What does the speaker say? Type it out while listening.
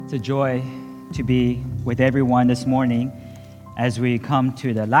It's a joy to be with everyone this morning as we come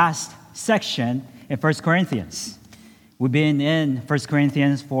to the last section in 1 Corinthians. We've been in 1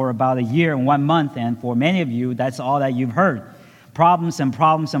 Corinthians for about a year and 1 month, and for many of you, that's all that you've heard. Problems and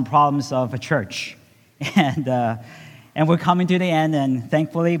problems and problems of a church. And we're coming to the end, and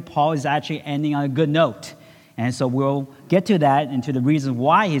thankfully, Paul is actually ending on a good note. And so we'll get to that and to the reasons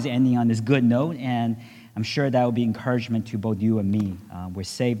why he's ending on this good note, and I'm sure that will be encouragement to both you and me. We're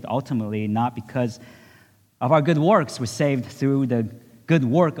saved ultimately not because of our good works. We're saved through the good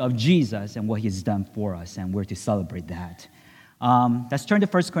work of Jesus and what he's done for us, and we're to celebrate that. Let's turn to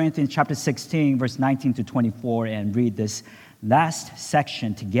 1 Corinthians chapter 16, verse 19 to 24, and read this last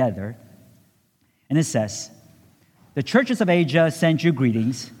section together. And it says, "The churches of Asia send you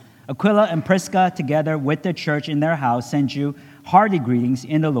greetings. Aquila and Prisca, together with the church in their house, send you hearty greetings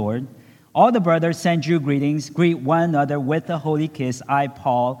in the Lord. All the brothers send you greetings. Greet one another with a holy kiss. I,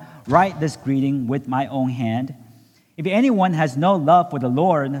 Paul, write this greeting with my own hand. If anyone has no love for the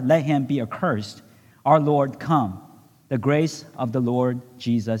Lord, let him be accursed. Our Lord, come. The grace of the Lord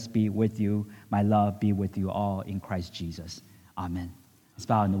Jesus be with you. My love be with you all in Christ Jesus. Amen." Let's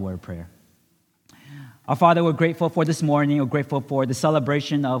bow in the word of prayer. Our Father, we're grateful for this morning. We're grateful for the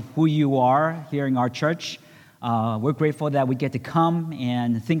celebration of who you are here in our church. We're grateful that we get to come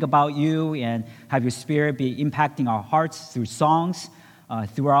and think about you and have your Spirit be impacting our hearts through songs,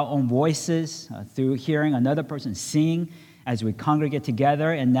 through our own voices, through hearing another person sing as we congregate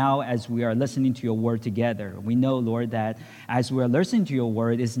together, and now as we are listening to your word together. We know, Lord, that as we are listening to your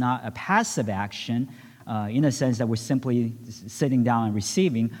word, it's not a passive action in a sense that we're simply sitting down and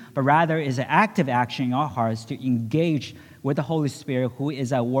receiving, but rather is an active action in our hearts to engage with the Holy Spirit who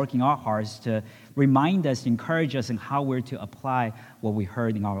is at work in our hearts to remind us, encourage us in how we're to apply what we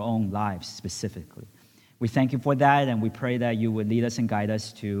heard in our own lives specifically. We thank you for that, and we pray that you would lead us and guide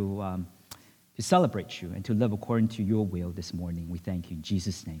us to celebrate you and to live according to your will this morning. We thank you in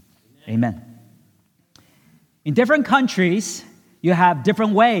Jesus' name. Amen. In different countries, you have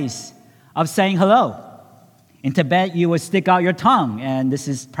different ways of saying hello. In Tibet, you would stick out your tongue, and this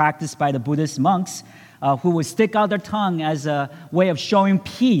is practiced by the Buddhist monks who would stick out their tongue as a way of showing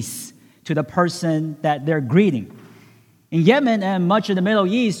peace to the person that they're greeting. In Yemen and much of the Middle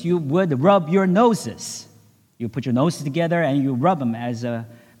East, you would rub your noses. You put your noses together and you rub them as a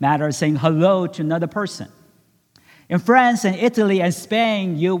matter of saying hello to another person. In France and Italy and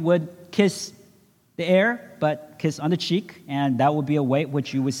Spain, you would kiss the air, but kiss on the cheek, and that would be a way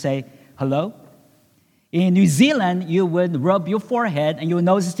which you would say hello. In New Zealand, you would rub your forehead and your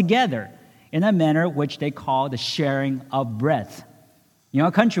noses together in a manner which they call the sharing of breath. You know,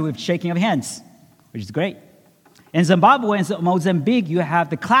 a country with shaking of hands, which is great. In Zimbabwe and Mozambique, you have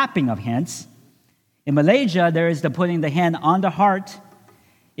the clapping of hands. In Malaysia, there is the putting the hand on the heart.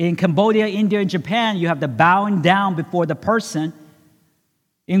 In Cambodia, India, and Japan, you have the bowing down before the person.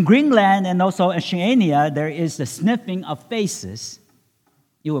 In Greenland and also Oceania, there is the sniffing of faces.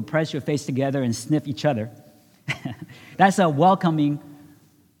 You will press your face together and sniff each other. That's a welcoming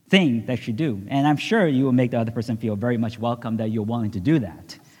thing that you do. And I'm sure you will make the other person feel very much welcome that you're willing to do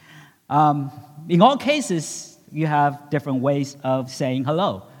that. In all cases, you have different ways of saying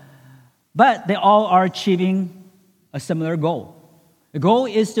hello. But they all are achieving a similar goal. The goal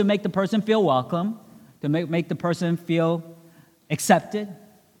is to make the person feel welcome, to make the person feel accepted,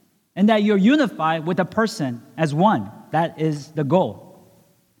 and that you're unified with the person as one. That is the goal.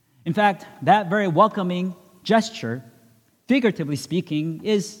 In fact, that very welcoming gesture, figuratively speaking,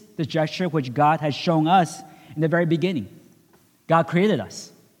 is the gesture which God has shown us in the very beginning. God created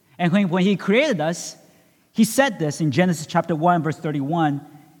us. And when he created us, he said this in Genesis chapter 1, verse 31,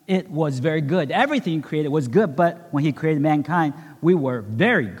 it was very good. Everything he created was good, but when he created mankind, we were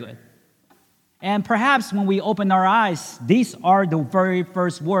very good. And perhaps when we open our eyes, these are the very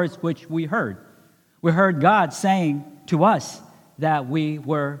first words which we heard. We heard God saying to us that we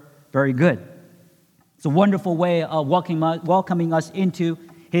were very good. It's a wonderful way of welcoming us into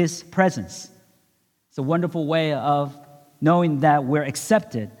his presence. It's a wonderful way of knowing that we're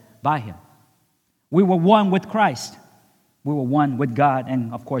accepted by him. We were one with Christ. We were one with God.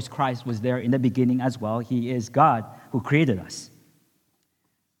 And of course, Christ was there in the beginning as well. He is God who created us.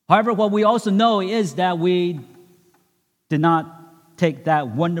 However, what we also know is that we did not take that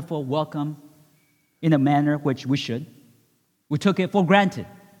wonderful welcome in a manner which we should. We took it for granted.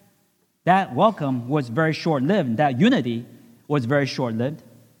 That welcome was very short-lived. That unity was very short-lived.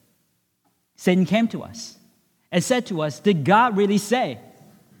 Satan came to us and said to us, did God really say?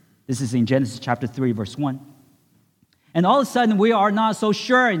 This is in Genesis chapter 3, verse 1. And all of a sudden, we are not so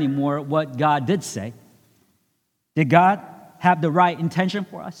sure anymore what God did say. Did God have the right intention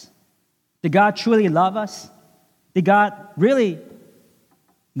for us? Did God truly love us? Did God really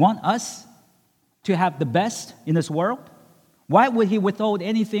want us to have the best in this world? Why would he withhold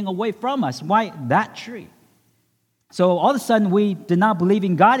anything away from us? Why that tree? So all of a sudden, we did not believe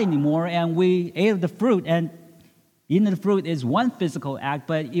in God anymore, and we ate of the fruit. And eating the fruit is one physical act,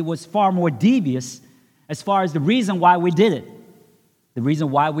 but it was far more devious as far as the reason why we did it. The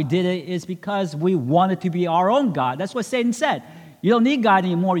reason why we did it is because we wanted to be our own God. That's what Satan said. You don't need God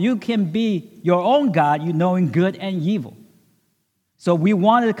anymore. You can be your own God, you knowing good and evil. So we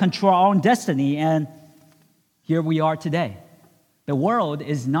wanted to control our own destiny, and here we are today. The world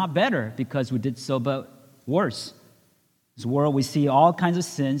is not better because we did so, but worse. This world, we see all kinds of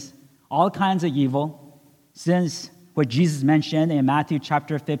sins, all kinds of evil. Sins what Jesus mentioned in Matthew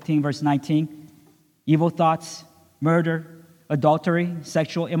chapter 15, verse 19. Evil thoughts, murder, adultery,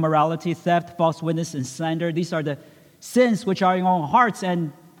 sexual immorality, theft, false witness, and slander. These are the sins which are in our hearts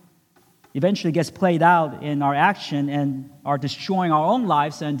and eventually gets played out in our action and are destroying our own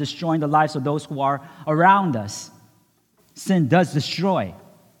lives and destroying the lives of those who are around us. Sin does destroy.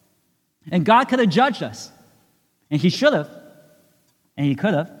 And God could have judged us. And he should have, and he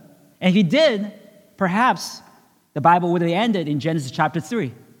could have, and he did. Perhaps the Bible would have ended in Genesis chapter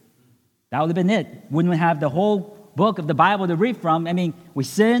 3. That would have been it. Wouldn't have the whole book of the Bible to read from. I mean, we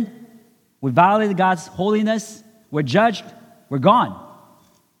sinned, we violated God's holiness, we're judged, we're gone.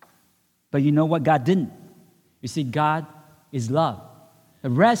 But you know what? God didn't. You see, God is love. The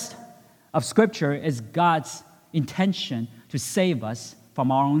rest of Scripture is God's intention to save us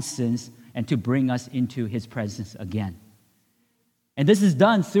from our own sins and to bring us into his presence again. And this is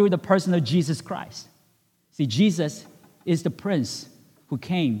done through the person of Jesus Christ. See, Jesus is the Prince who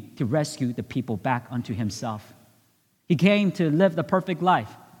came to rescue the people back unto himself. He came to live the perfect life.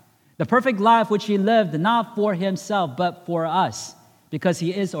 The perfect life which he lived not for himself, but for us, because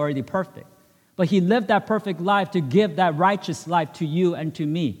he is already perfect. But he lived that perfect life to give that righteous life to you and to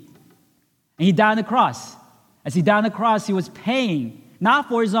me. And he died on the cross. As he died on the cross, he was paying not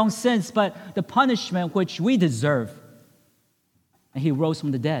for his own sins, but the punishment which we deserve. And he rose from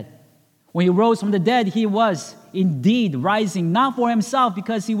the dead. When he rose from the dead, he was indeed rising, not for himself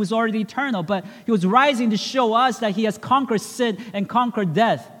because he was already eternal, but he was rising to show us that he has conquered sin and conquered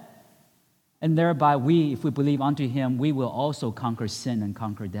death. And thereby we, if we believe unto him, we will also conquer sin and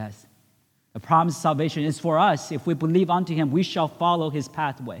conquer death. The promise of salvation is for us. If we believe unto him, we shall follow his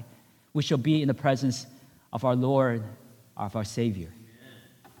pathway. We shall be in the presence of our Lord, of our Savior.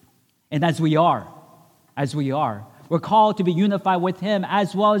 And as we are, we're called to be unified with him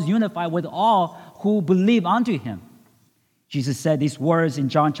as well as unified with all who believe unto him. Jesus said these words in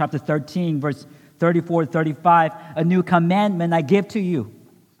John chapter 13, verse 34 to 35, "A new commandment I give to you,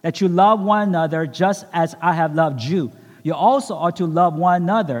 that you love one another just as I have loved you. You also ought to love one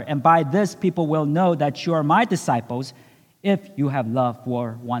another, and by this people will know that you are my disciples if you have love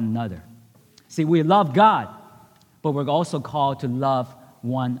for one another." See, we love God, but we're also called to love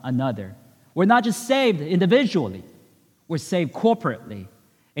one another. We're not just saved individually, we're saved corporately.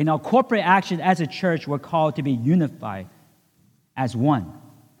 In our corporate action as a church, we're called to be unified as one.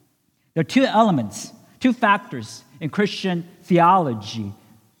 There are two elements, two factors in Christian theology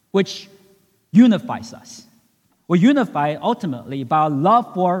which unifies us. We're unified ultimately by our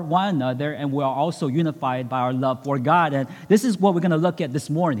love for one another, and we're also unified by our love for God. And this is what we're going to look at this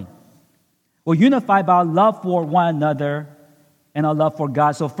morning. We're unified by our love for one another and our love for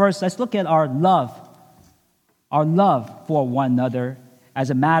God. So first, let's look at our love for one another as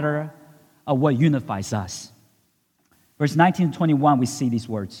a matter of what unifies us. Verse 19 to 21, we see these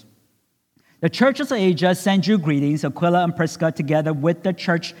words. "The churches of Asia send you greetings. Aquila and Prisca, together with the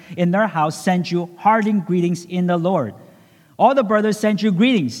church in their house, send you hearty greetings in the Lord. All the brothers send you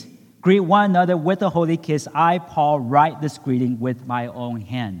greetings. Greet one another with a holy kiss. I, Paul, write this greeting with my own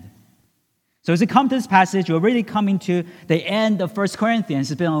hand." So as we come to this passage, we're really coming to the end of 1 Corinthians.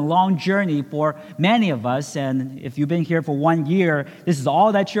 It's been a long journey for many of us, and if you've been here for 1 year, this is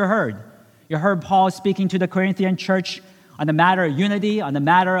all that you heard. You heard Paul speaking to the Corinthian church on the matter of unity, on the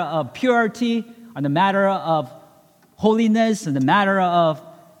matter of purity, on the matter of holiness, on the matter of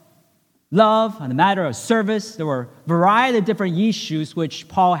love, on the matter of service. There were a variety of different issues which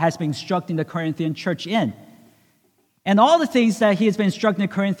Paul has been instructing the Corinthian church in. And all the things that he has been instructing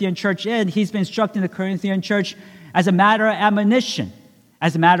the Corinthian church in, he's been instructing the Corinthian church as a matter of admonition,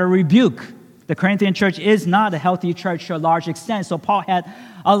 as a matter of rebuke. The Corinthian church is not a healthy church to a large extent, so Paul had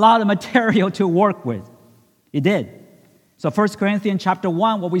a lot of material to work with. He did. So 1 Corinthians chapter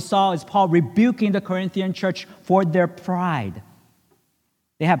 1, what we saw is Paul rebuking the Corinthian church for their pride.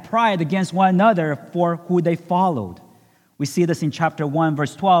 They had pride against one another for who they followed. We see this in chapter 1,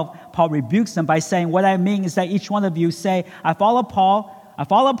 verse 12. Paul rebukes them by saying, what I mean is that each one of you say, I follow Paul, I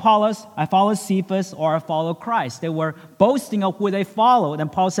follow Apollos, I follow Cephas, or I follow Christ. They were boasting of who they followed.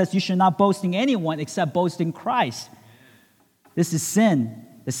 And Paul says you should not boast in anyone except boast in Christ. This is sin,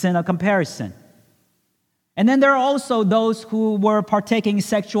 the sin of comparison. And then there are also those who were partaking in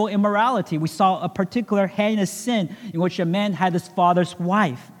sexual immorality. We saw a particular heinous sin in which a man had his father's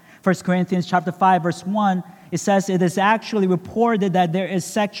wife. 1 Corinthians chapter 5, verse 1, it says, it is actually reported that there is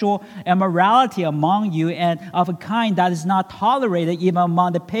sexual immorality among you, and of a kind that is not tolerated even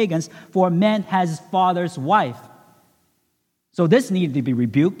among the pagans, for a man has his father's wife. So this needed to be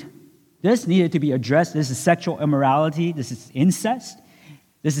rebuked. This needed to be addressed. This is sexual immorality. This is incest.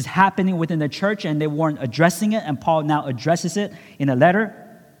 This is happening within the church, and they weren't addressing it, and Paul now addresses it in a letter.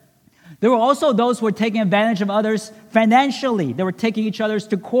 There were also those who were taking advantage of others financially. They were taking each other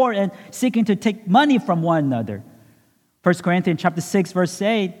to court and seeking to take money from one another. 1 Corinthians chapter 6, verse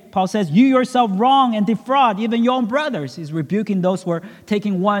 8, Paul says, you yourself wrong and defraud even your own brothers. He's rebuking those who are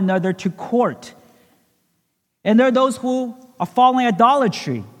taking one another to court. And there are those who are following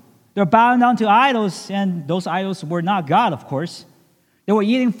idolatry. They're bowing down to idols, and those idols were not God, of course. They were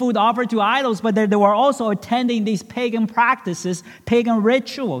eating food offered to idols, but they were also attending these pagan practices, pagan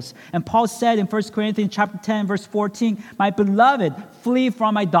rituals. And Paul said in 1 Corinthians chapter 10, verse 14, my beloved, flee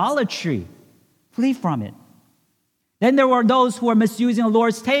from idolatry. Flee from it. Then there were those who were misusing the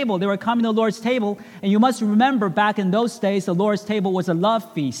Lord's table. They were coming to the Lord's table, and you must remember back in those days, the Lord's table was a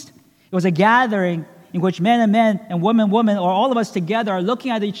love feast. It was a gathering in which men and women, or all of us together are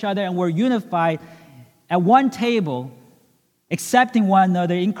looking at each other and we're unified at one table, accepting one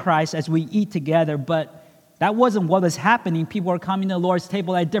another in Christ as we eat together. But that wasn't what was happening. People were coming to the Lord's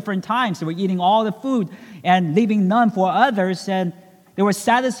table at different times. They were eating all the food and leaving none for others. And they were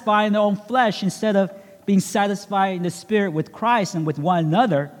satisfying their own flesh instead of being satisfied in the Spirit with Christ and with one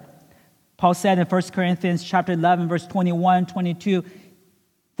another. Paul said in 1 Corinthians chapter 11, verse 21, 22,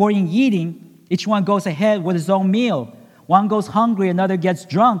 for in eating, each one goes ahead with his own meal. One goes hungry, another gets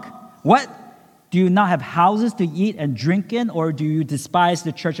drunk. What? Do you not have houses to eat and drink in, or do you despise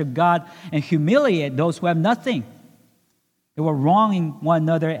the church of God and humiliate those who have nothing? They were wronging one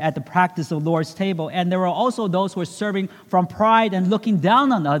another at the practice of the Lord's table, and there were also those who were serving from pride and looking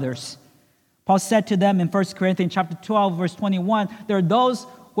down on others. Paul said to them in 1 Corinthians chapter 12, verse 21, there are those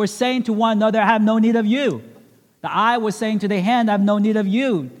who are saying to one another, I have no need of you. The eye was saying to the hand, I have no need of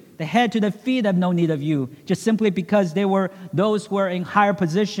you. The head to the feet have no need of you, just simply because they were those who were in higher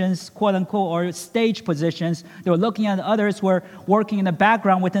positions, quote unquote, or stage positions. They were looking at others who were working in the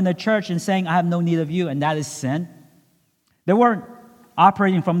background within the church and saying, I have no need of you, and that is sin. They weren't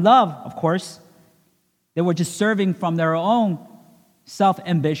operating from love, of course. They were just serving from their own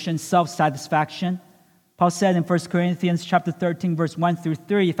self-ambition, self-satisfaction. Paul said in 1 Corinthians chapter 13, verse 1 through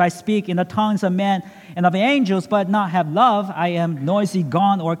 3, if I speak in the tongues of men and of angels, but not have love, I am noisy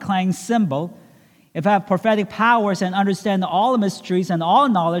gong or clanging cymbal. If I have prophetic powers and understand all the mysteries and all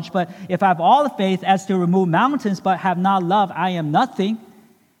knowledge, but if I have all the faith as to remove mountains, but have not love, I am nothing.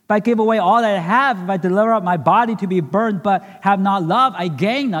 If I give away all that I have, if I deliver up my body to be burned, but have not love, I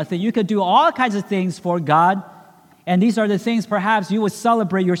gain nothing. You could do all kinds of things for God, and these are the things perhaps you would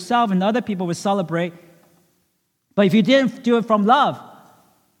celebrate yourself and other people would celebrate. But if you didn't do it from love,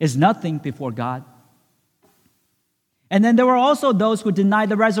 it's nothing before God. And then there were also those who denied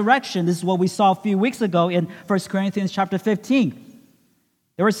the resurrection. This is what we saw a few weeks ago in 1 Corinthians chapter 15.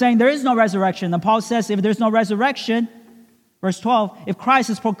 They were saying there is no resurrection. And Paul says if there's no resurrection, verse 12, if Christ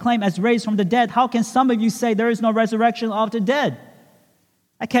is proclaimed as raised from the dead, how can some of you say there is no resurrection of the dead?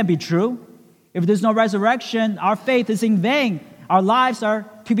 That can't be true. If there's no resurrection, our faith is in vain. Our lives are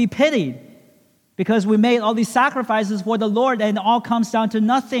to be pitied. Because we made all these sacrifices for the Lord and it all comes down to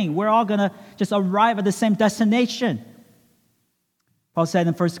nothing. We're all going to just arrive at the same destination. Paul said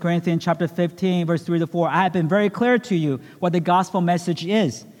in 1 Corinthians chapter 15, verse 3 to 4, I have been very clear to you what the gospel message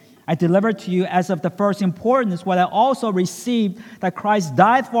is. I delivered to you as of the first importance what I also received, that Christ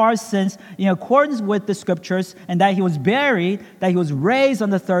died for our sins in accordance with the Scriptures, and that he was buried, that he was raised on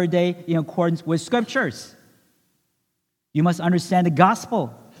the third day in accordance with Scriptures. You must understand the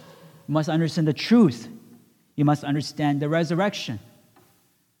gospel. You must understand the truth. You must understand the resurrection.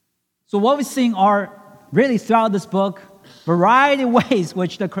 So what we're seeing are really throughout this book, variety of ways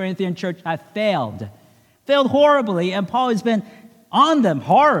which the Corinthian church had failed horribly, and Paul has been on them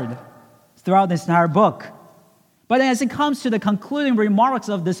hard throughout this entire book. But as it comes to the concluding remarks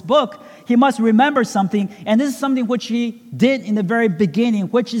of this book, he must remember something, and this is something which he did in the very beginning,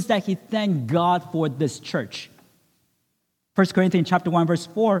 which is that he thanked God for this church. 1 Corinthians chapter 1, verse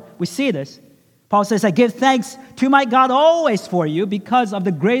 4, we see this. Paul says, I give thanks to my God always for you because of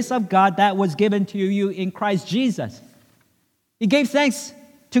the grace of God that was given to you in Christ Jesus. He gave thanks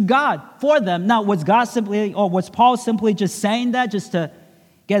to God for them. Now, was Paul simply just saying that just to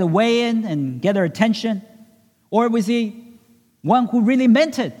get a way in and get their attention? Or was he one who really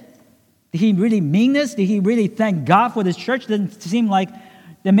meant it? Did he really mean this? Did he really thank God for this church? It doesn't seem like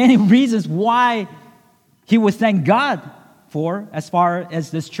there are many reasons why he would thank God for as far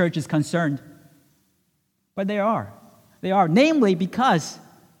as this church is concerned. But they are. They are. Namely because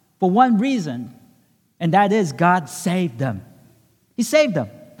for one reason, and that is God saved them. He saved them.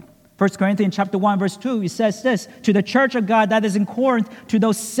 1 Corinthians chapter 1, verse 2, he says this, to the church of God that is in Corinth, to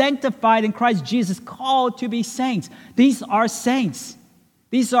those sanctified in Christ Jesus, called to be saints. These are saints.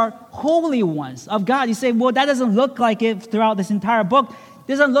 These are holy ones of God. You say, well, that doesn't look like it throughout this entire book.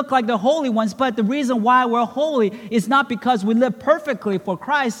 It doesn't look like the holy ones, but the reason why we're holy is not because we live perfectly for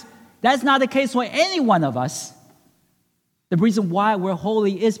Christ. That's not the case for any one of us. The reason why we're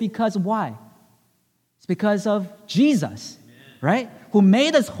holy is because why? It's because of Jesus, right? Who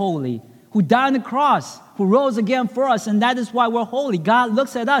made us holy, who died on the cross, who rose again for us, and that is why we're holy. God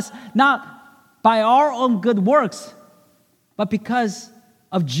looks at us not by our own good works, but because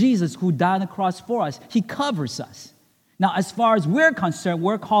of Jesus who died on the cross for us. He covers us. Now, as far as we're concerned,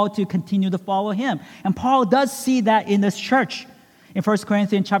 we're called to continue to follow him. And Paul does see that in this church. In 1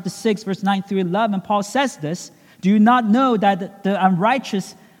 Corinthians chapter 6, verse 9 through 11, Paul says this, do you not know that the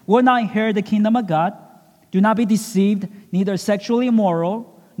unrighteous will not inherit the kingdom of God? Do not be deceived, neither sexually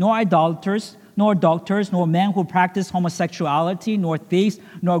immoral, nor idolaters, nor adulterers, nor men who practice homosexuality, nor thieves,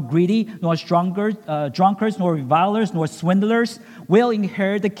 nor greedy, nor drunkards, nor revilers, nor swindlers will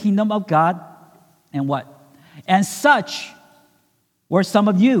inherit the kingdom of God. And what? And such were some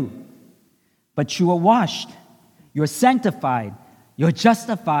of you. But you are washed, you are sanctified, you are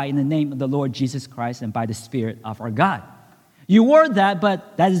justified in the name of the Lord Jesus Christ and by the Spirit of our God. You were that,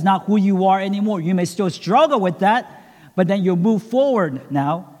 but that is not who you are anymore. You may still struggle with that, but then you move forward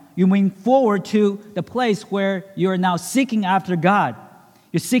now. You move forward to the place where you're now seeking after God.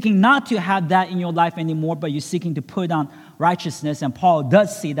 You're seeking not to have that in your life anymore, but you're seeking to put on righteousness. And Paul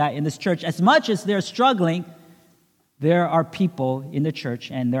does see that in this church. As much as they're struggling, there are people in the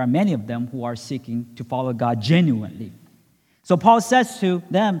church, and there are many of them who are seeking to follow God genuinely. So Paul says to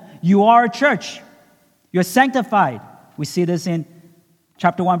them, you are a church. You're sanctified. We see this in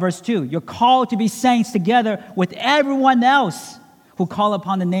chapter 1, verse 2. You're called to be saints together with everyone else who call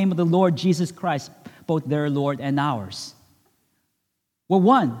upon the name of the Lord Jesus Christ, both their Lord and ours. We're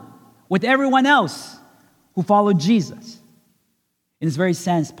one with everyone else who follow Jesus. In this very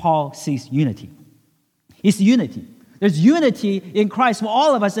sense, Paul sees unity. It's unity. There's unity in Christ for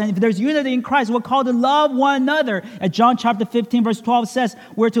all of us. And if there's unity in Christ, we're called to love one another. As John chapter 15, verse 12 says,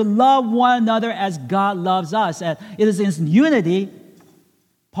 we're to love one another as God loves us. And it is in unity,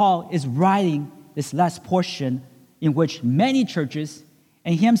 Paul is writing this last portion in which many churches,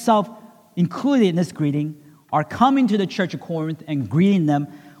 and he himself included in this greeting, are coming to the church of Corinth and greeting them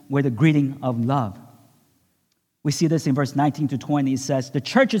with a greeting of love. We see this in verse 19 to 20. It says, the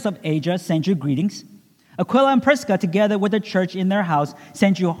churches of Asia send you greetings. Aquila and Prisca, together with the church in their house,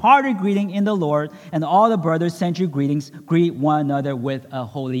 sent you a hearty greeting in the Lord, and all the brothers sent you greetings. Greet one another with a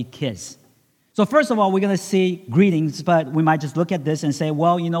holy kiss. So first of all, we're going to see greetings, but we might just look at this and say,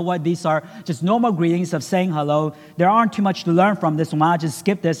 well, you know what? These are just normal greetings of saying hello. There aren't too much to learn from this. So why not just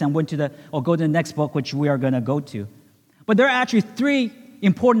skip this and go to the next book, which we are going to go to. But there are actually three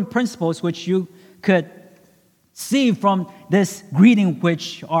important principles which you could see from this greeting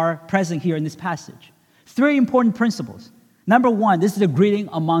which are present here in this passage. Three important principles. Number one, this is a greeting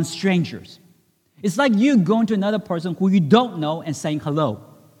among strangers. It's like you going to another person who you don't know and saying hello.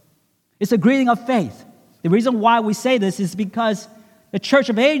 It's a greeting of faith. The reason why we say this is because the church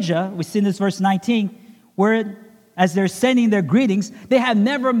of Asia, we see in this verse 19, where as they're sending their greetings, they have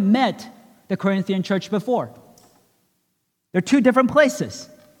never met the Corinthian church before. They're two different places.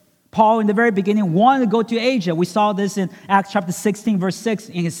 Paul, in the very beginning, wanted to go to Asia. We saw this in Acts chapter 16, verse 6,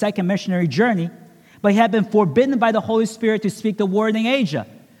 in his second missionary journey. But he had been forbidden by the Holy Spirit to speak the word in Asia.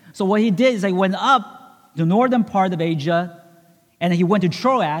 So what he did is he went up the northern part of Asia, and he went to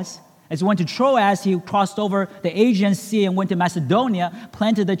Troas. As he went to Troas, he crossed over the Aegean Sea and went to Macedonia,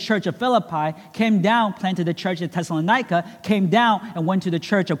 planted the church of Philippi, came down, planted the church of Thessalonica, came down and went to the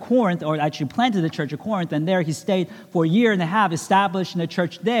church of Corinth, or actually planted the church of Corinth, and there he stayed for a year and a half, establishing the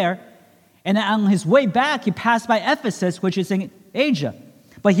church there. And on his way back, he passed by Ephesus, which is in Asia.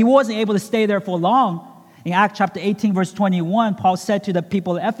 But he wasn't able to stay there for long. In Acts chapter 18, verse 21, Paul said to the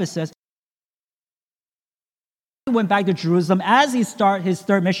people of Ephesus, He went back to Jerusalem. As he started his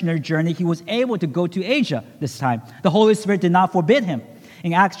third missionary journey, he was able to go to Asia this time. The Holy Spirit did not forbid him.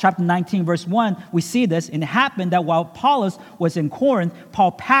 In Acts chapter 19, verse 1, we see this. And it happened that while Apollos was in Corinth,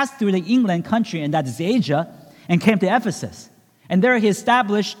 Paul passed through the inland country, and that is Asia, and came to Ephesus. And there he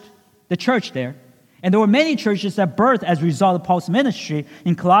established the church there. And there were many churches that birthed as a result of Paul's ministry.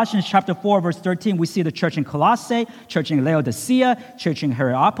 In Colossians chapter 4, verse 13, we see the church in Colossae, church in Laodicea, church in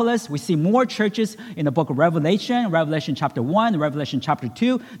Hierapolis. We see more churches in the book of Revelation chapter 1, Revelation chapter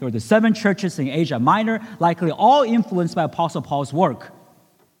 2. There were the 7 churches in Asia Minor, likely all influenced by Apostle Paul's work.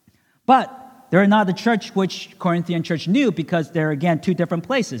 But they're not the church which Corinthian church knew, because they're, again, 2 different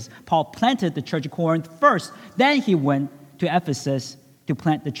places. Paul planted the church of Corinth first. Then he went to Ephesus to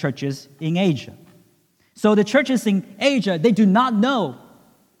plant the churches in Asia. So the churches in Asia, they do not know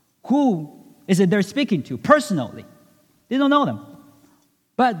who is it they're speaking to personally. They don't know them.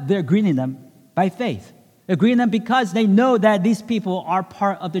 But they're greeting them by faith. They're greeting them because they know that these people are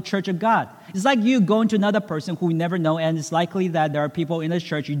part of the church of God. It's like you going to another person who you never know, and it's likely that there are people in this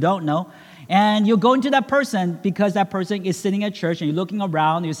church you don't know. And you'll go into that person because that person is sitting at church, and you're looking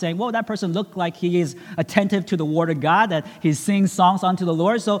around, and you're saying, well, that person looked like he is attentive to the word of God, that he's singing songs unto the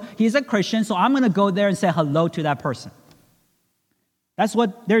Lord, so he's a Christian, so I'm going to go there and say hello to that person. That's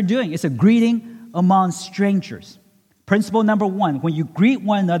what they're doing. It's a greeting among strangers. Principle number 1, when you greet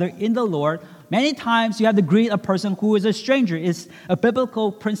one another in the Lord, many times you have to greet a person who is a stranger. It's a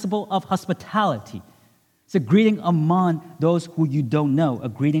biblical principle of hospitality. It's a greeting among those who you don't know, a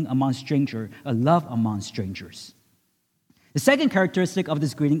greeting among strangers, a love among strangers. The second characteristic of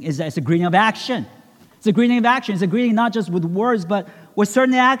this greeting is that it's a greeting of action. It's a greeting of action. It's a greeting not just with words, but with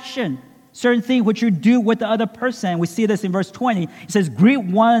certain action, certain thing which you do with the other person. We see this in verse 20. It says, greet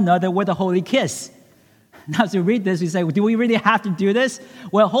one another with a holy kiss. Now, as you read this, you say, well, do we really have to do this?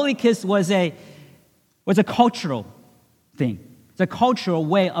 Well, holy kiss was a cultural thing. It's a cultural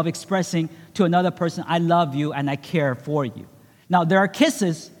way of expressing to another person, I love you and I care for you. Now, there are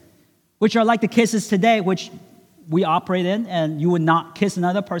kisses which are like the kisses today, which we operate in, and you would not kiss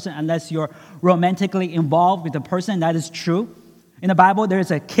another person unless you're romantically involved with the person. That is true. In the Bible, there is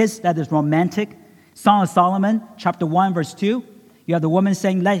a kiss that is romantic. Song of Solomon, chapter 1, verse 2. You have the woman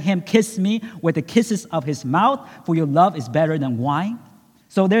saying, let him kiss me with the kisses of his mouth, for your love is better than wine.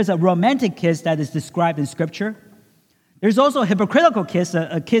 So there's a romantic kiss that is described in Scripture. There's also a hypocritical kiss,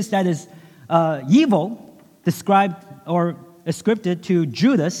 a kiss that is evil, described or scripted to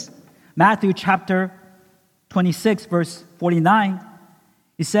Judas. Matthew chapter 26, verse 49,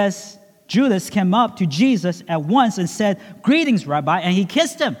 it says, Judas came up to Jesus at once and said, greetings, Rabbi, and he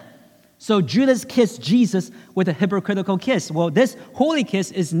kissed him. So Judas kissed Jesus with a hypocritical kiss. Well, this holy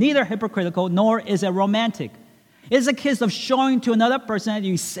kiss is neither hypocritical nor is it romantic. It's a kiss of showing to another person that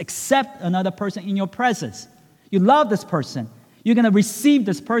you accept another person in your presence. You love this person. You're going to receive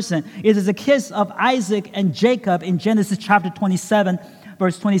this person. It is a kiss of Isaac and Jacob in Genesis chapter 27,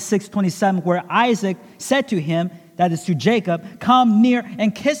 verse 26, 27, where Isaac said to him, that is to Jacob, come near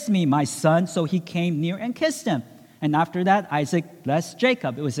and kiss me, my son. So he came near and kissed him. And after that, Isaac blessed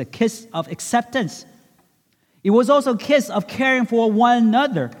Jacob. It was a kiss of acceptance. It was also a kiss of caring for one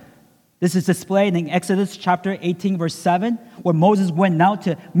another. This is displayed in Exodus chapter 18, verse 7, where Moses went out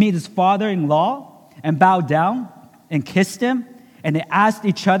to meet his father-in-law and bowed down and kissed him. And they asked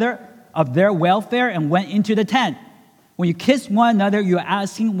each other of their welfare and went into the tent. When you kiss one another, you're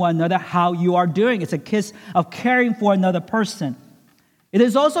asking one another how you are doing. It's a kiss of caring for another person. It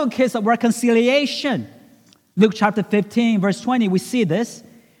is also a kiss of reconciliation. Luke chapter 15, verse 20, we see this.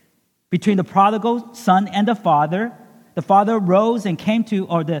 Between the prodigal son and the father rose and came to,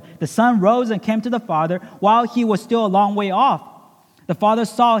 or the son rose and came to the father while he was still a long way off. The father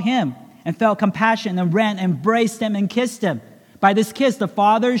saw him and felt compassion and ran, embraced him and kissed him. By this kiss, the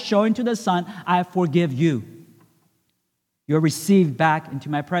father is showing to the son, I forgive you. You're received back into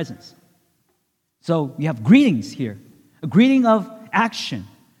my presence. So you have greetings here, a greeting of action,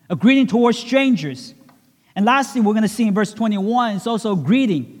 a greeting towards strangers. And lastly, we're going to see in verse 21, it's also a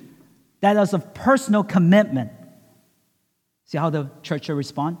greeting that is of personal commitment. See how the church will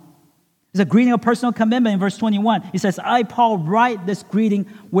respond? It's a greeting of personal commitment in verse 21. It says, I, Paul, write this greeting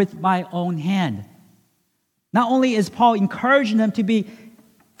with my own hand. Not only is Paul encouraging them to be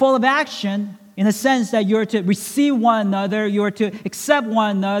full of action in the sense that you're to receive one another, you're to accept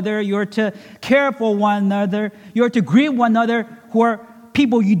one another, you're to care for one another, you're to greet one another who are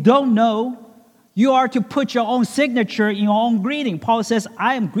people you don't know. You are to put your own signature in your own greeting. Paul says,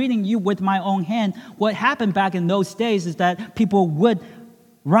 I am greeting you with my own hand. What happened back in those days is that people would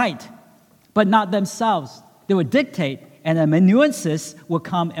write, but not themselves. They would dictate, and amanuensis would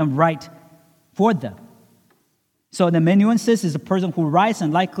come and write for them. So the amanuensis is the person who writes,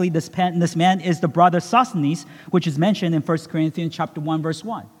 and likely this man is the brother Sosthenes, which is mentioned in 1 Corinthians chapter 1, verse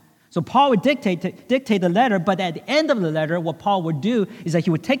 1. So Paul would dictate the letter, but at the end of the letter, what Paul would do is that he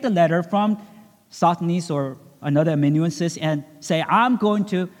would take the letter from Sosthenes or another amanuensis and say, I'm going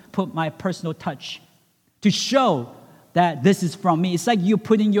to put my personal touch to show that this is from me. It's like you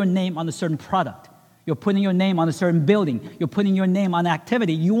putting your name on a certain product. You're putting your name on a certain building. You're putting your name on an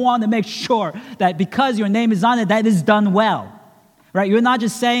activity. You want to make sure that because your name is on it, that is done well, right? You're not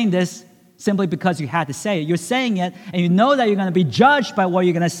just saying this simply because you had to say it. You're saying it, and you know that you're going to be judged by what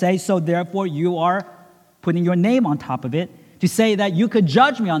you're going to say, so therefore you are putting your name on top of it to say that you could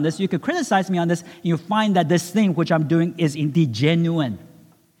judge me on this, you could criticize me on this, and you find that this thing which I'm doing is indeed genuine.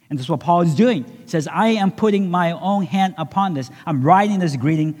 And this is what Paul is doing. He says, I am putting my own hand upon this. I'm writing this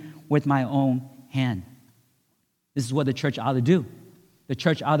greeting with my own hand. This is what the church ought to do. The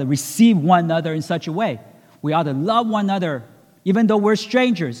church ought to receive one another in such a way. We ought to love one another, even though we're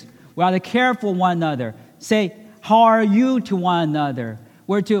strangers. We ought to care for one another. Say, how are you to one another?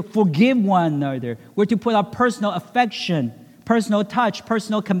 We're to forgive one another. We're to put our personal affection, personal touch,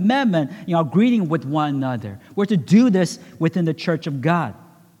 personal commitment in our greeting with one another. We're to do this within the church of God.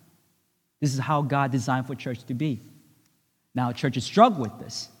 This is how God designed for church to be. Now, churches struggle with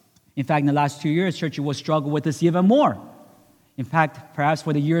this. In fact, in the last 2 years, churches will struggle with this even more. In fact, perhaps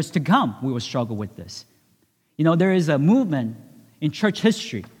for the years to come, we will struggle with this. You know, there is a movement in church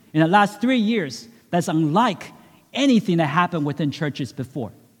history in the last 3 years that's unlike anything that happened within churches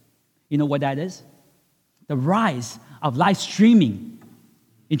before. You know what that is? The rise of live streaming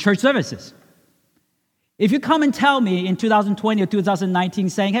in church services. If you come and tell me in 2020 or 2019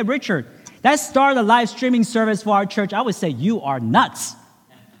 saying, hey, Richard, let's start a live streaming service for our church, I would say, you are nuts.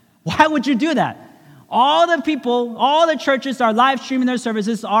 Why would you do that? All the people, all the churches that are live streaming their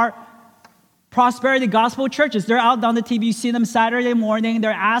services are prosperity gospel churches. They're out on the TV. You see them Saturday morning.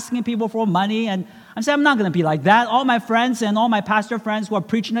 They're asking people for money. And I'm saying, I'm not going to be like that. All my friends and all my pastor friends who are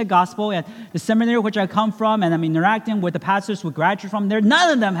preaching the gospel and the seminary which I come from, and I'm interacting with the pastors who graduate from there,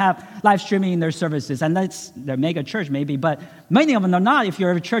 none of them have live streaming in their services. And they're mega church maybe, but many of them are not. If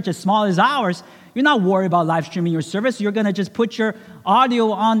you're a church as small as ours, you're not worried about live streaming your service. You're going to just put your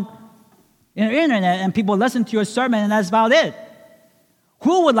audio on the internet and people listen to your sermon, and that's about it.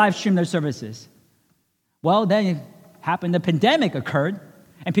 Who would live stream their services? Well, then it happened, the pandemic occurred,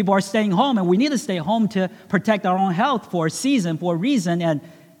 and people are staying home, and we need to stay home to protect our own health for a season, for a reason, and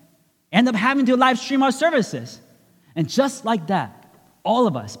end up having to live stream our services. And just like that, all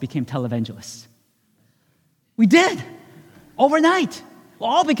of us became televangelists. We did. Overnight. We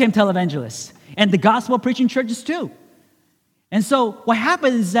all became televangelists. And the gospel preaching churches too. And so what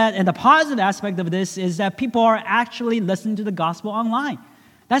happens is that, and the positive aspect of this is that people are actually listening to the gospel online.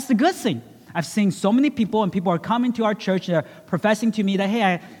 That's the good thing. I've seen so many people, and people are coming to our church, they're professing to me that, hey,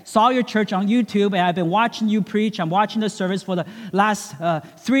 I saw your church on YouTube, and I've been watching you preach. I'm watching the service for the last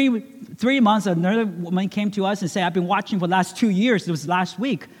 3 months. Another woman came to us and said, I've been watching for the last 2 years. It was last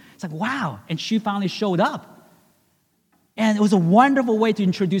week. It's like, wow. And she finally showed up. And it was a wonderful way to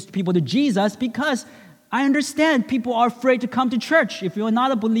introduce people to Jesus, because I understand people are afraid to come to church. If you're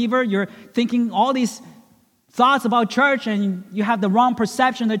not a believer, you're thinking all these thoughts about church, and you have the wrong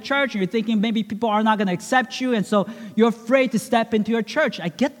perception of church, and you're thinking maybe people are not going to accept you, and so you're afraid to step into your church. I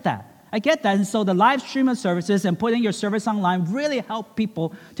get that. And so the live streaming services and putting your service online really help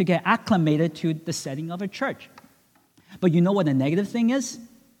people to get acclimated to the setting of a church. But you know what the negative thing is?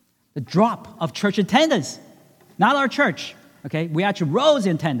 The drop of church attendance. Not our church, okay? We actually rose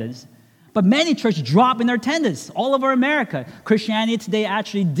in attendance. But many churches drop in their attendance all over America. Christianity Today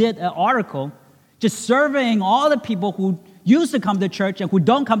actually did an article just surveying all the people who used to come to church and who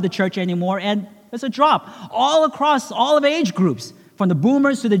don't come to church anymore, and there's a drop all across all of age groups, from the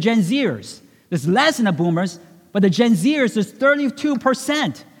boomers to the Gen Zers. There's less in the boomers, but the Gen Zers, there's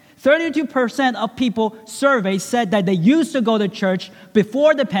 32%. 32% of people surveyed said that they used to go to church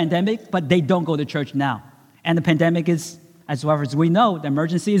before the pandemic, but they don't go to church now. And the pandemic is, as far as we know, the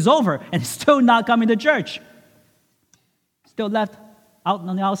emergency is over, and still not coming to church. Still left out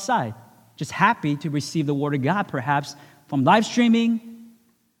on the outside, just happy to receive the Word of God, perhaps from live streaming,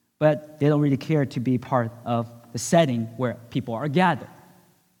 but they don't really care to be part of the setting where people are gathered.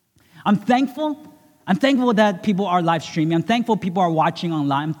 I'm thankful that people are live streaming. I'm thankful people are watching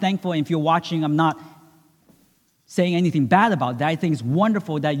online. I'm thankful if you're watching, I'm not saying anything bad about that. I think it's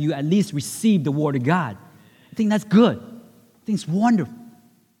wonderful that you at least receive the Word of God. I think that's good. I think it's wonderful.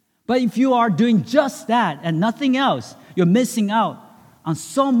 But if you are doing just that and nothing else, you're missing out on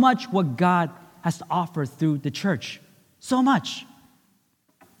so much what God has to offer through the church. So much.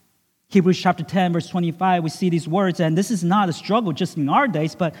 Hebrews chapter 10, verse 25, we see these words, and this is not a struggle just in our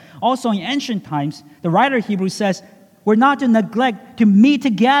days, but also in ancient times. The writer of Hebrews says, we're not to neglect to meet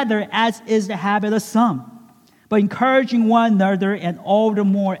together as is the habit of some, but encouraging one another, and all the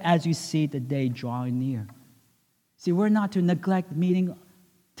more as you see the day drawing near. See, we're not to neglect meeting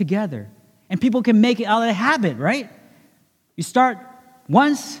together. And people can make it out of a habit, right? You start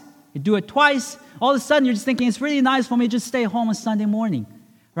once, you do it twice, all of a sudden you're just thinking, it's really nice for me to just stay home on Sunday morning,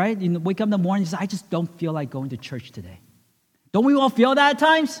 right? You wake up in the morning, you say, I just don't feel like going to church today. Don't we all feel that at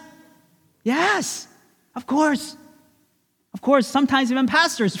times? Yes, of course. Of course, sometimes even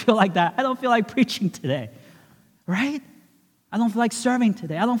pastors feel like that. I don't feel like preaching today, right? I don't feel like serving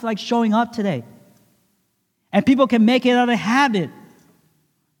today. I don't feel like showing up today. And people can make it out of habit.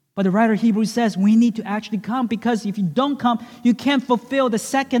 But the writer of Hebrews says we need to actually come, because if you don't come, you can't fulfill the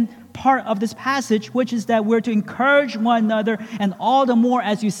second part of this passage, which is that we're to encourage one another, and all the more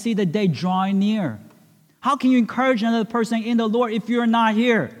as you see the day drawing near. How can you encourage another person in the Lord if you're not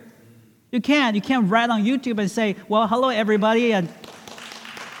here? You can't. You can't write on YouTube and say, well, hello, everybody, and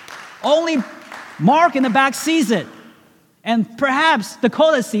only Mark in the back sees it. And perhaps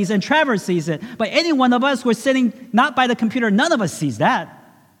Dakota sees it and Trevor sees it. But any one of us who are sitting not by the computer, none of us sees that.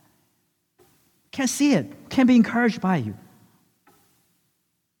 Can't see it. Can't be encouraged by you.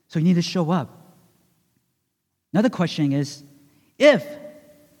 So you need to show up. Another question is, if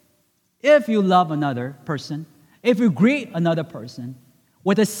you love another person, if you greet another person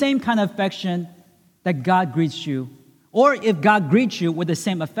with the same kind of affection that God greets you, or if God greets you with the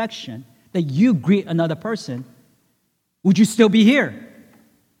same affection that you greet another person, would you still be here?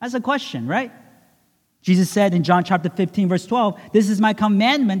 That's a question, right? Jesus said in John chapter 15, verse 12, this is my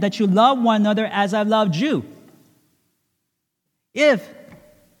commandment, that you love one another as I loved you. If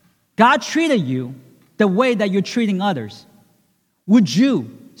God treated you the way that you're treating others, would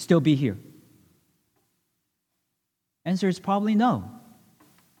you still be here? Answer is probably no.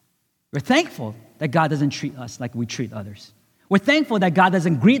 We're thankful that God doesn't treat us like we treat others. We're thankful that God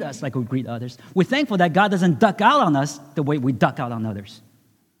doesn't greet us like we greet others. We're thankful that God doesn't duck out on us the way we duck out on others.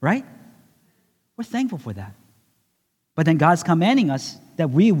 Right? We're thankful for that. But then God's commanding us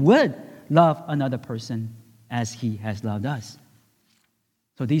that we would love another person as He has loved us.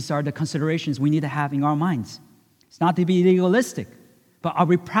 So these are the considerations we need to have in our minds. It's not to be legalistic, but are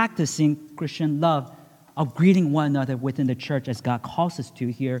we practicing Christian love of greeting one another within the church as God calls us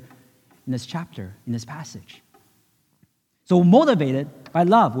to here in this chapter, in this passage? So we're motivated by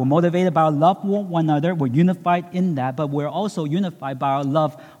love. We're motivated by our love for one another. We're unified in that, but we're also unified by our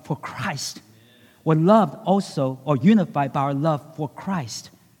love for Christ. We're loved also, or unified by our love for Christ.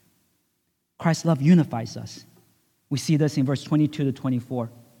 Christ's love unifies us. We see this in verse 22 to 24.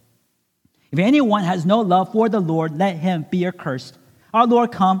 If anyone has no love for the Lord, let him be accursed. Our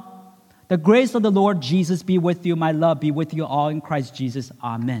Lord, come. The grace of the Lord Jesus be with you. My love be with you all in Christ Jesus.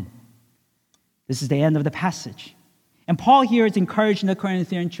 Amen. This is the end of the passage. And Paul here is encouraging the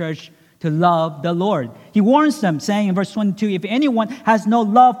Corinthian church to love the Lord. He warns them, saying in verse 22, if anyone has no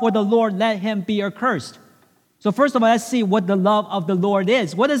love for the Lord, let him be accursed. So first of all, let's see what the love of the Lord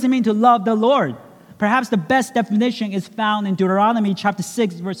is. What does it mean to love the Lord? Perhaps the best definition is found in Deuteronomy chapter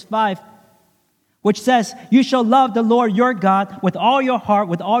 6, verse 5, which says, you shall love the Lord your God with all your heart,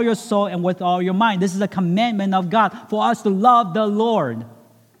 with all your soul, and with all your mind. This is a commandment of God for us to love the Lord,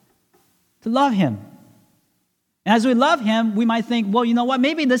 to love Him. And as we love Him, we might think, well, you know what?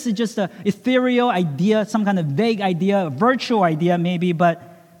 Maybe this is just an ethereal idea, some kind of vague idea, a virtual idea maybe, but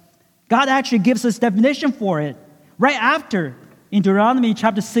God actually gives us definition for it right after in Deuteronomy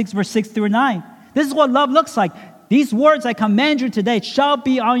chapter 6, verse 6 through 9. This is what love looks like. These words I command you today shall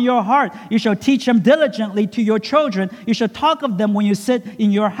be on your heart. You shall teach them diligently to your children. You shall talk of them when you sit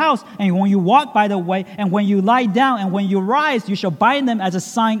in your house and when you walk by the way and when you lie down and when you rise. You shall bind them as a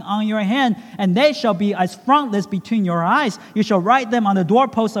sign on your hand, and they shall be as frontlets between your eyes. You shall write them on the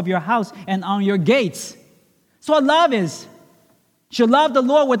doorposts of your house and on your gates. So what love is. You should love the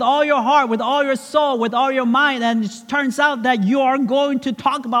Lord with all your heart, with all your soul, with all your mind. And it turns out that you are going to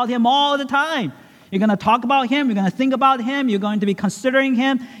talk about Him all the time. You're going to talk about Him. You're going to think about Him. You're going to be considering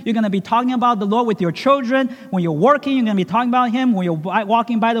Him. You're going to be talking about the Lord with your children. When you're working, you're going to be talking about Him. When you're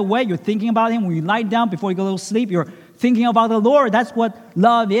walking by the way, you're thinking about Him. When you lie down before you go to sleep, you're thinking about the Lord. That's what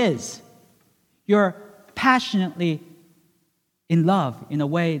love is. You're passionately in love in a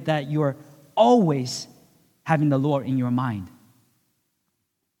way that you're always having the Lord in your mind.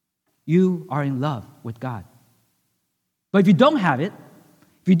 You are in love with God. But if you don't have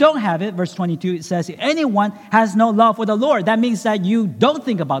it, verse 22, it says, if anyone has no love for the Lord, that means that you don't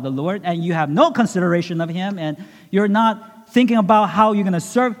think about the Lord and you have no consideration of Him and you're not thinking about how you're going to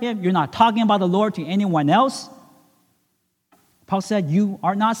serve him, you're not talking about the Lord to anyone else, Paul said, you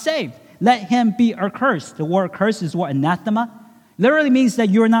are not saved. Let him be accursed. The word curse is what? Anathema. Literally means that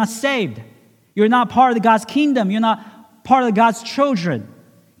you're not saved. You're not part of God's kingdom. You're not part of God's children.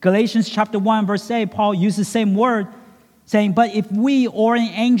 Galatians chapter 1, verse 8, Paul used the same word, saying, but if we or an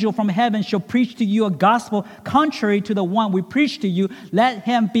angel from heaven shall preach to you a gospel contrary to the one we preach to you, let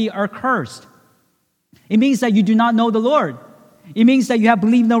him be accursed. It means that you do not know the Lord. It means that you have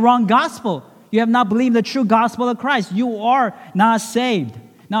believed the wrong gospel. You have not believed the true gospel of Christ. You are not saved.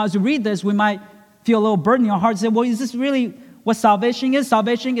 Now, as we read this, we might feel a little burden in our hearts and say, well, is this really what salvation is?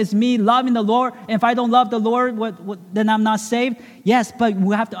 Salvation is me loving the Lord. And if I don't love the Lord, then I'm not saved? Yes, but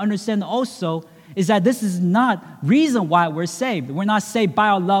we have to understand also is that this is not reason why we're saved. We're not saved by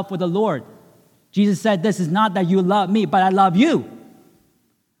our love for the Lord. Jesus said, this is not that you love me, but I love you.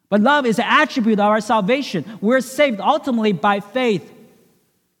 But love is an attribute of our salvation. We're saved ultimately by faith.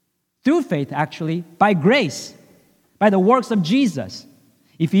 Through faith, actually, by grace, by the works of Jesus.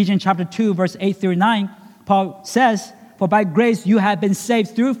 Ephesians chapter 2, verse 8 through 9, Paul says, for by grace you have been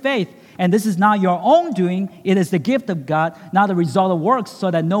saved through faith, and this is not your own doing, it is the gift of God, not the result of works,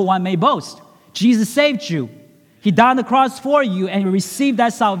 so that no one may boast. Jesus saved you. He died on the cross for you, and you received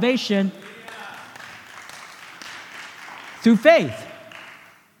that salvation through faith.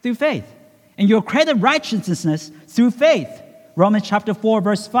 Through faith. And you're credited righteousness through faith. Romans chapter 4,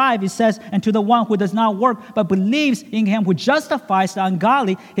 verse 5, it says, and to the one who does not work, but believes in him who justifies the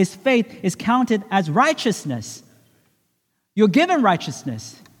ungodly, his faith is counted as righteousness. You're given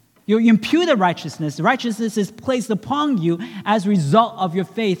righteousness. You're imputed righteousness. Righteousness is placed upon you as a result of your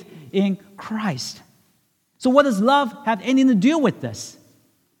faith in Christ. So what does love have anything to do with this?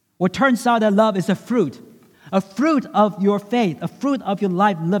 Well, it turns out that love is a fruit of your faith, a fruit of your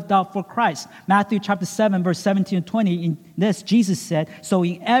life lived out for Christ. Matthew chapter 7, verse 17 and 20, in this, Jesus said, so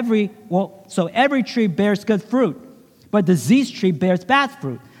every tree bears good fruit, but a diseased tree bears bad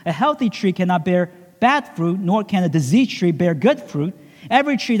fruit. A healthy tree cannot bear bad fruit, nor can a diseased tree bear good fruit.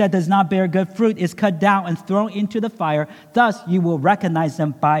 Every tree that does not bear good fruit is cut down and thrown into the fire. Thus, you will recognize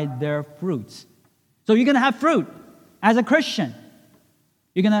them by their fruits. So you're going to have fruit as a Christian.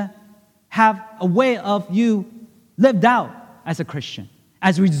 You're going to have a way of you lived out as a Christian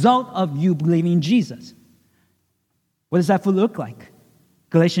as a result of you believing in Jesus. What does that fruit look like?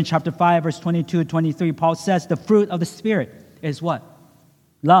 Galatians chapter 5, verse 22 and 23, Paul says the fruit of the Spirit is what?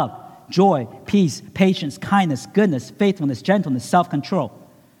 Love, joy, peace, patience, kindness, goodness, faithfulness, gentleness, self-control.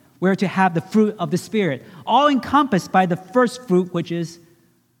 We're to have the fruit of the Spirit, all encompassed by the first fruit, which is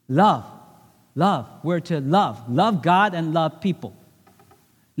love. Love. We're to love God and love people.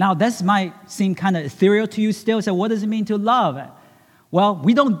 Now, this might seem kind of ethereal to you still. So what does it mean to love? Well,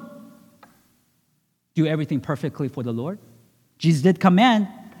 we don't do everything perfectly for the Lord. Jesus did command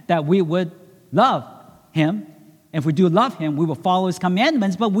that we would love him. If we do love him, we will follow his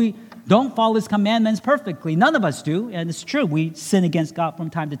commandments, but we don't follow his commandments perfectly. None of us do, and it's true. We sin against God from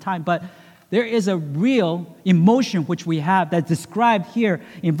time to time, but there is a real emotion which we have that's described here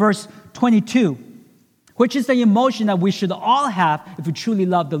in verse 22, which is the emotion that we should all have if we truly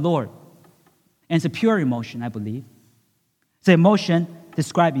love the Lord. And it's a pure emotion, I believe. It's an emotion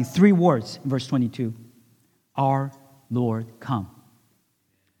described in 3 words in verse 22. Our Lord, come.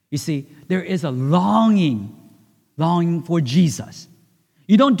 You see, there is a longing for Jesus.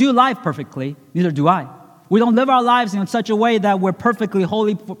 You don't do life perfectly, neither do I. We don't live our lives in such a way that we're perfectly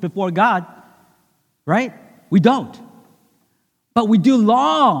holy before God, right? We don't. But we do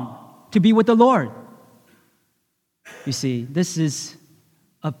long to be with the Lord. You see, this is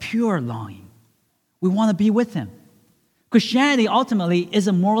a pure longing. We want to be with him. Christianity ultimately is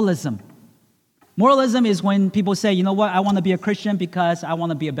a moralism. Moralism is when people say, you know what, I want to be a Christian because I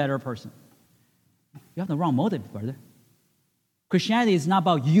want to be a better person. You have the wrong motive, brother. Christianity is not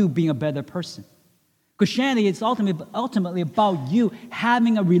about you being a better person. Christianity is ultimately about you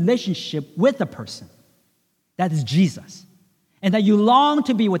having a relationship with a person. That is Jesus. And that you long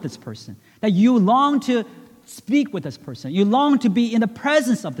to be with this person. That you long to speak with this person. You long to be in the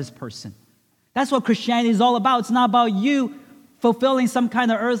presence of this person. That's what Christianity is all about. It's not about you fulfilling some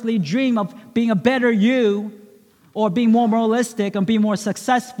kind of earthly dream of being a better you or being more moralistic and being more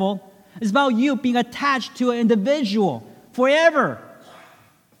successful. It's about you being attached to an individual forever.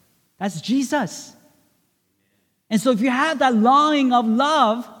 That's Jesus. And so if you have that longing of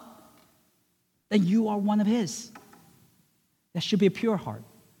love, then you are one of his. That should be a pure heart.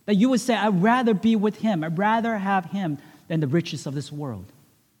 That you would say, I'd rather be with him. I'd rather have him than the riches of this world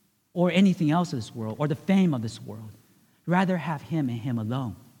or anything else of this world or the fame of this world. Rather have him and him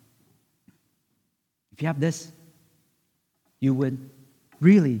alone. If you have this, you would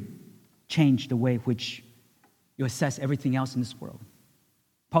really change the way which you assess everything else in this world.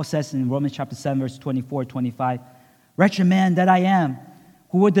 Paul says in Romans chapter 7, verse 24, 25, "Wretched man that I am,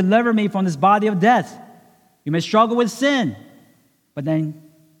 who will deliver me from this body of death? You may struggle with sin," but then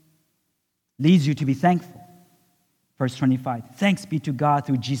leads you to be thankful. Verse 25, "Thanks be to God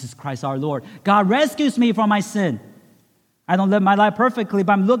through Jesus Christ our Lord. God rescues me from my sin. I don't live my life perfectly,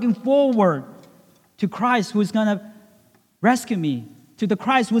 but I'm looking forward to Christ who's going to rescue me, to the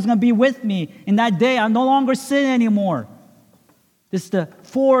Christ who's going to be with me. In that day, I no longer sin anymore." This is the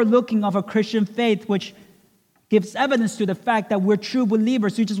forward-looking of a Christian faith, which gives evidence to the fact that we're true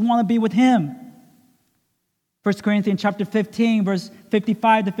believers who just want to be with Him. 1 Corinthians chapter 15, verse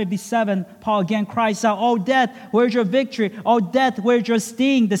 55 to 57, Paul again cries out, "O death, where's your victory? O death, where's your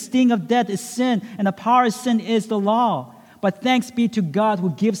sting? The sting of death is sin, and the power of sin is the law. But thanks be to God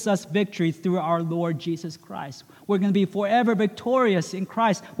who gives us victory through our Lord Jesus Christ." We're going to be forever victorious in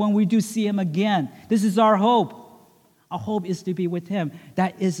Christ when we do see Him again. This is our hope. Our hope is to be with Him.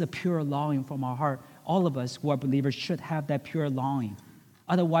 That is a pure longing from our heart. All of us who are believers should have that pure longing.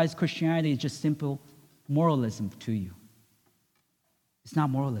 Otherwise, Christianity is just simple moralism to you. It's not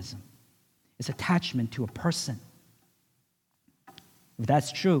moralism. It's attachment to a person. If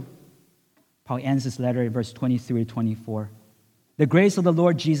that's true, Paul ends this letter in verse 23 to 24. "The grace of the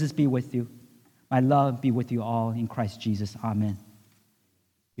Lord Jesus be with you. My love be with you all in Christ Jesus. Amen."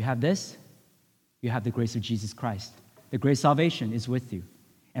 You have this, you have the grace of Jesus Christ. The great salvation is with you.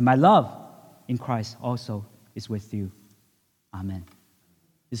 And my love in Christ also is with you. Amen.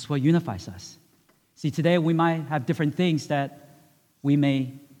 This is what unifies us. See, today we might have different things that we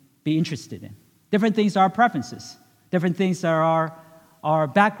may be interested in. Different things are our preferences. Different things are our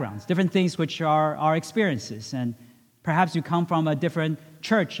backgrounds. Different things which are our experiences. And perhaps you come from a different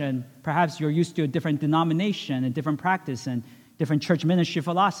church, and perhaps you're used to a different denomination, a different practice, and different church ministry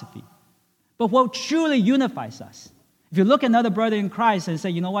philosophy. But what truly unifies us, if you look at another brother in Christ and say,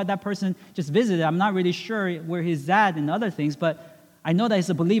 "You know what, that person just visited, I'm not really sure where he's at and other things, but I know that he's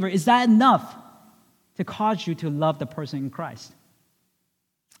a believer," is that enough to cause you to love the person in Christ?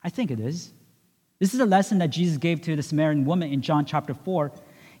 I think it is. This is a lesson that Jesus gave to the Samaritan woman in John chapter 4,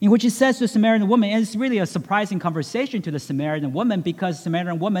 in which He says to the Samaritan woman, and it's really a surprising conversation to the Samaritan woman because the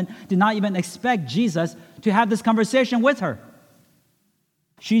Samaritan woman did not even expect Jesus to have this conversation with her.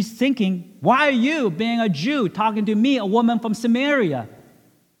 She's thinking, "Why are you, being a Jew, talking to me, a woman from Samaria?"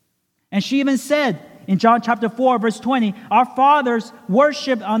 And she even said in John chapter 4, verse 20, "Our fathers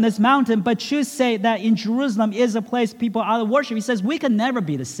worshiped on this mountain, but you say that in Jerusalem is a place people ought to worship." He says, we can never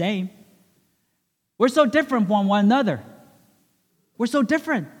be the same. We're so different from one another. We're so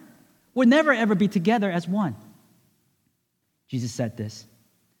different. We'll never ever be together as one. Jesus said this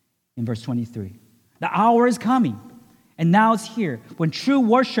in verse 23. "The hour is coming, and now it's here, when true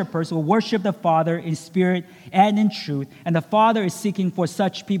worshipers will worship the Father in spirit and in truth, and the Father is seeking for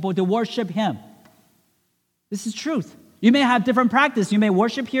such people to worship Him." This is truth. You may have different practice. You may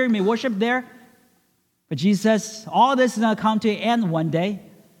worship here, you may worship there. But Jesus says all this is going to come to an end one day.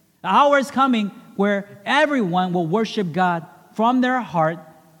 The hour is coming where everyone will worship God from their heart,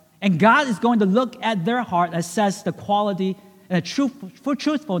 and God is going to look at their heart, assess the quality and the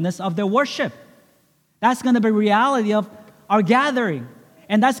truthfulness of their worship. That's going to be the reality of our gathering,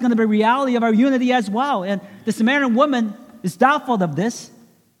 and that's going to be the reality of our unity as well. And the Samaritan woman is doubtful of this.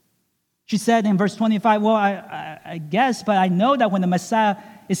 She said in verse 25, "Well, I guess, but I know that when the Messiah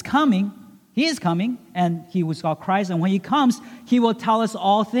is coming, He is coming, and He was called Christ, and when He comes, He will tell us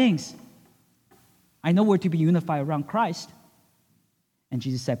all things. I know we're to be unified around Christ." And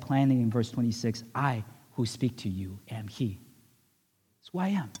Jesus said plainly in verse 26, "I who speak to you am He." That's who I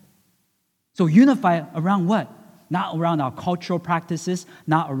am. So unify around what? Not around our cultural practices,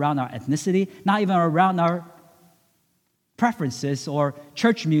 not around our ethnicity, not even around our preferences or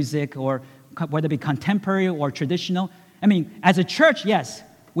church music, or whether it be contemporary or traditional. I mean, as a church, yes,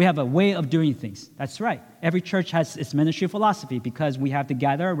 we have a way of doing things. That's right. Every church has its ministry philosophy because we have to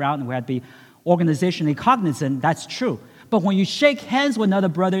gather around and we have to be organizationally cognizant. That's true. But when you shake hands with another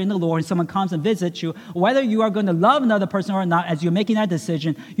brother in the Lord and someone comes and visits you, whether you are going to love another person or not, as you're making that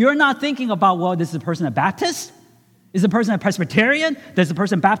decision, you're not thinking about, well, this is a person a Baptist? Is the person a Presbyterian? Does the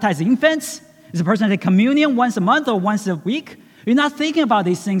person baptize infants? Is the person take communion once a month or once a week? You're not thinking about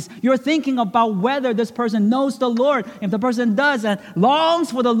these things. You're thinking about whether this person knows the Lord. If the person does and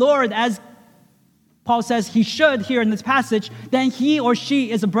longs for the Lord, as Paul says he should here in this passage, then he or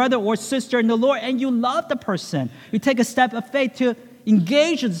she is a brother or sister in the Lord, and you love the person. You take a step of faith to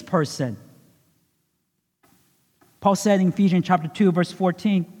engage this person. Paul said in Ephesians chapter 2, verse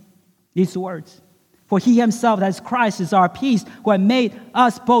 14, these words, For he himself, that is Christ, is our peace, who had made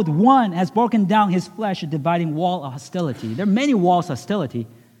us both one, has broken down his flesh, a dividing wall of hostility. There are many walls of hostility.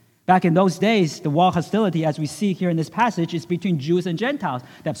 Back in those days, the wall of hostility, as we see here in this passage, is between Jews and Gentiles.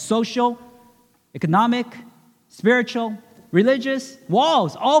 They have social, economic, spiritual, religious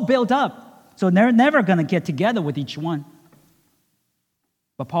walls all built up. So they're never going to get together with each one.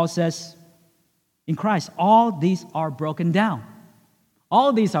 But Paul says, in Christ, all these are broken down.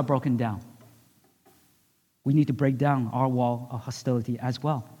 All these are broken down. We need to break down our wall of hostility as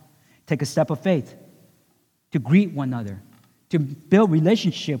well. Take a step of faith to greet one another, to build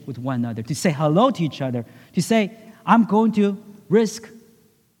relationship with one another, to say hello to each other, to say, I'm going to risk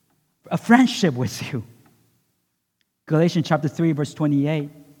a friendship with you. Galatians chapter 3, verse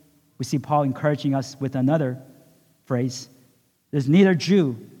 28, we see Paul encouraging us with another phrase. There's neither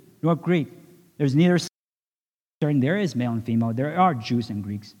Jew nor Greek. There's neither there is male and female. There are Jews and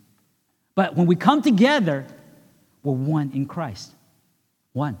Greeks. But when we come together, we're one in Christ.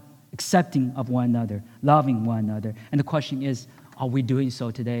 One, accepting of one another, loving one another. And the question is, are we doing so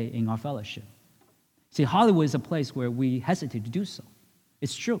today in our fellowship? See, Hollywood is a place where we hesitate to do so.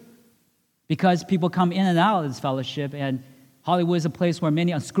 It's true. Because people come in and out of this fellowship, and Hollywood is a place where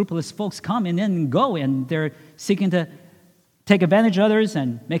many unscrupulous folks come in and go, and they're seeking to take advantage of others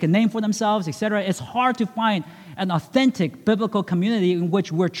and make a name for themselves, etc. It's hard to find an authentic biblical community in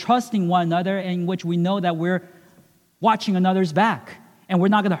which we're trusting one another and in which we know that we're watching another's back and we're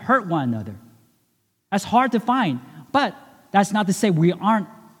not going to hurt one another. That's hard to find, but that's not to say we aren't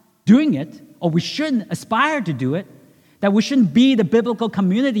doing it or we shouldn't aspire to do it, that we shouldn't be the biblical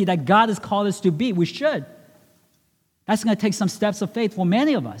community that God has called us to be. We should. That's going to take some steps of faith for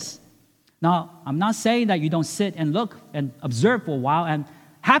many of us. Now, I'm not saying that you don't sit and look and observe for a while. I'm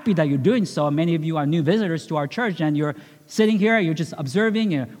happy that you're doing so. Many of you are new visitors to our church, and you're sitting here, you're just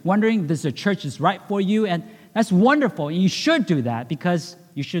observing, and wondering if this church is right for you, and that's wonderful. And you should do that because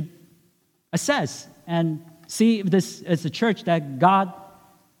you should assess and see if this is a church that God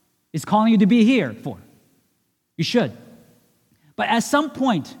is calling you to be here for. You should. But at some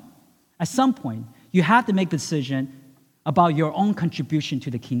point, you have to make the decision about your own contribution to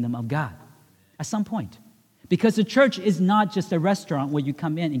the kingdom of God. At some point. Because the church is not just a restaurant where you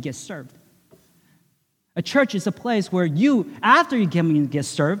come in and get served. A church is a place where you, after you come in and get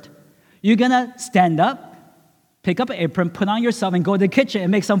served, you're going to stand up, pick up an apron, put on yourself, and go to the kitchen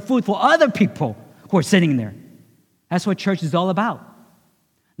and make some food for other people who are sitting there. That's what church is all about.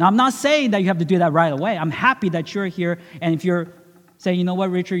 Now, I'm not saying that you have to do that right away. I'm happy that you're here, and if you're saying, you know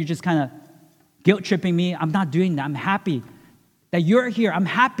what, Richard, you're just kind of guilt-tripping me, I'm not doing that. I'm happy that you're here. I'm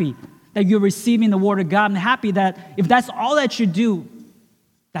happy that you're receiving the Word of God. I'm happy that if that's all that you do,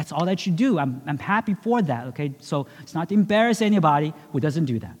 that's all that you do. I'm happy for that, okay? So it's not to embarrass anybody who doesn't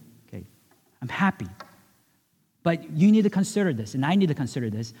do that, okay? I'm happy. But you need to consider this, and I need to consider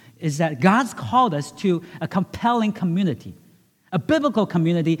this, is that God's called us to a compelling community, a biblical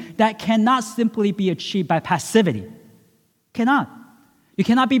community that cannot simply be achieved by passivity. Cannot. You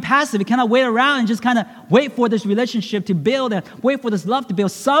cannot be passive. You cannot wait around and just kind of wait for this relationship to build and wait for this love to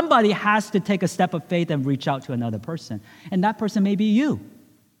build. Somebody has to take a step of faith and reach out to another person. And that person may be you.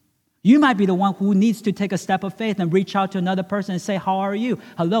 You might be the one who needs to take a step of faith and reach out to another person and say, how are you?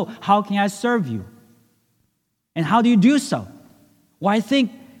 Hello, how can I serve you? And how do you do so? Well, I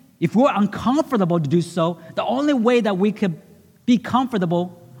think if we're uncomfortable to do so, the only way that we could be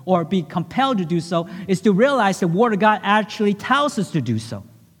comfortable or be compelled to do so is to realize the Word of God actually tells us to do so.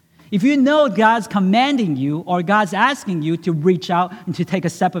 If you know God's commanding you or God's asking you to reach out and to take a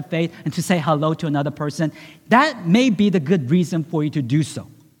step of faith and to say hello to another person, that may be the good reason for you to do so,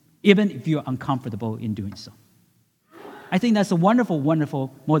 even if you're uncomfortable in doing so. I think that's a wonderful,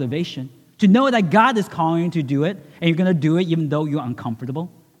 wonderful motivation to know that God is calling you to do it, and you're going to do it even though you're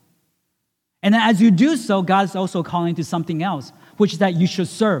uncomfortable. And then as you do so, God is also calling you to something else, which is that you should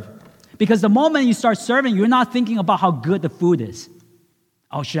serve. Because the moment you start serving, you're not thinking about how good the food is.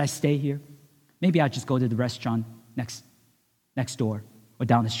 Oh, should I stay here? Maybe I'll just go to the restaurant next door or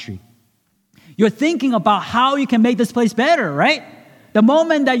down the street. You're thinking about how you can make this place better, right? The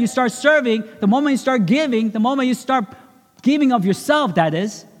moment that you start serving, the moment you start giving, the moment you start giving of yourself, that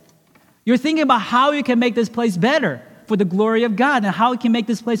is, you're thinking about how you can make this place better for the glory of God and how you can make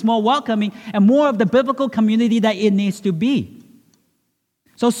this place more welcoming and more of the biblical community that it needs to be.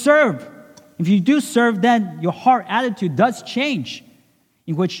 So serve. If you do serve, then your heart attitude does change,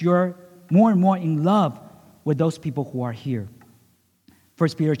 in which you're more and more in love with those people who are here. 1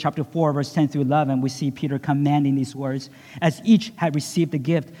 Peter chapter 4, verse 10 through 11, we see Peter commanding these words. As each had received a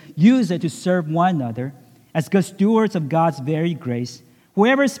gift, use it to serve one another as good stewards of God's very grace.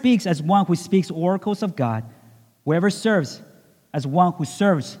 Whoever speaks as one who speaks oracles of God, whoever serves as one who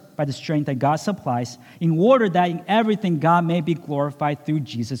serves by the strength that God supplies, in order that in everything God may be glorified through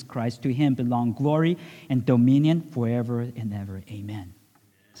Jesus Christ. To him belong glory and dominion forever and ever. Amen.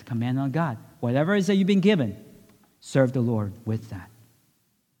 It's a commandment of God. Whatever it is that you've been given, serve the Lord with that.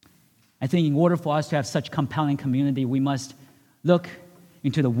 I think in order for us to have such compelling community, we must look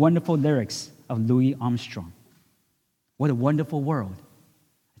into the wonderful lyrics of Louis Armstrong. What a wonderful world.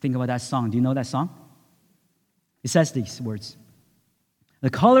 Think about that song. Do you know that song? It says these words. The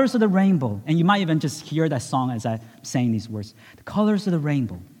colors of the rainbow, and you might even just hear that song as I'm saying these words. The colors of the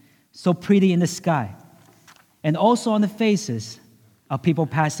rainbow, so pretty in the sky, and also on the faces of people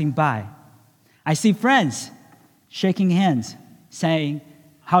passing by. I see friends shaking hands, saying,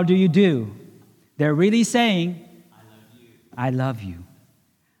 how do you do? They're really saying, I love you.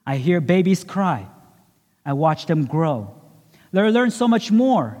 I hear babies cry. I watch them grow. They'll learn so much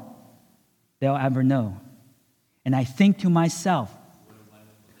more they'll ever know. And I think to myself,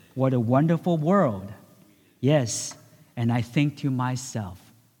 what a wonderful world. Yes, and I think to myself,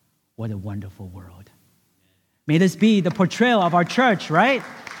 what a wonderful world. May this be the portrayal of our church, right?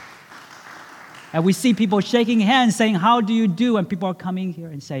 And we see people shaking hands saying, how do you do? And people are coming here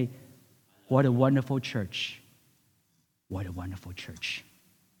and say, what a wonderful church. What a wonderful church.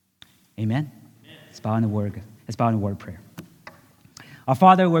 Amen? Let's bow in the word. Let's bow in the word prayer. Our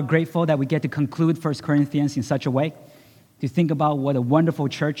Father, we're grateful that we get to conclude 1 Corinthians in such a way, to think about what a wonderful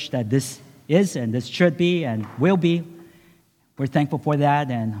church that this is and this should be and will be. We're thankful for that,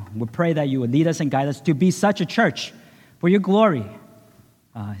 and we pray that you would lead us and guide us to be such a church for your glory.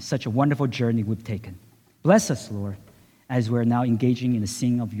 Such a wonderful journey we've taken. Bless us, Lord, as we're now engaging in the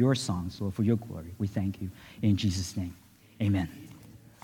singing of your songs, Lord, for your glory. We thank you in Jesus' name. Amen.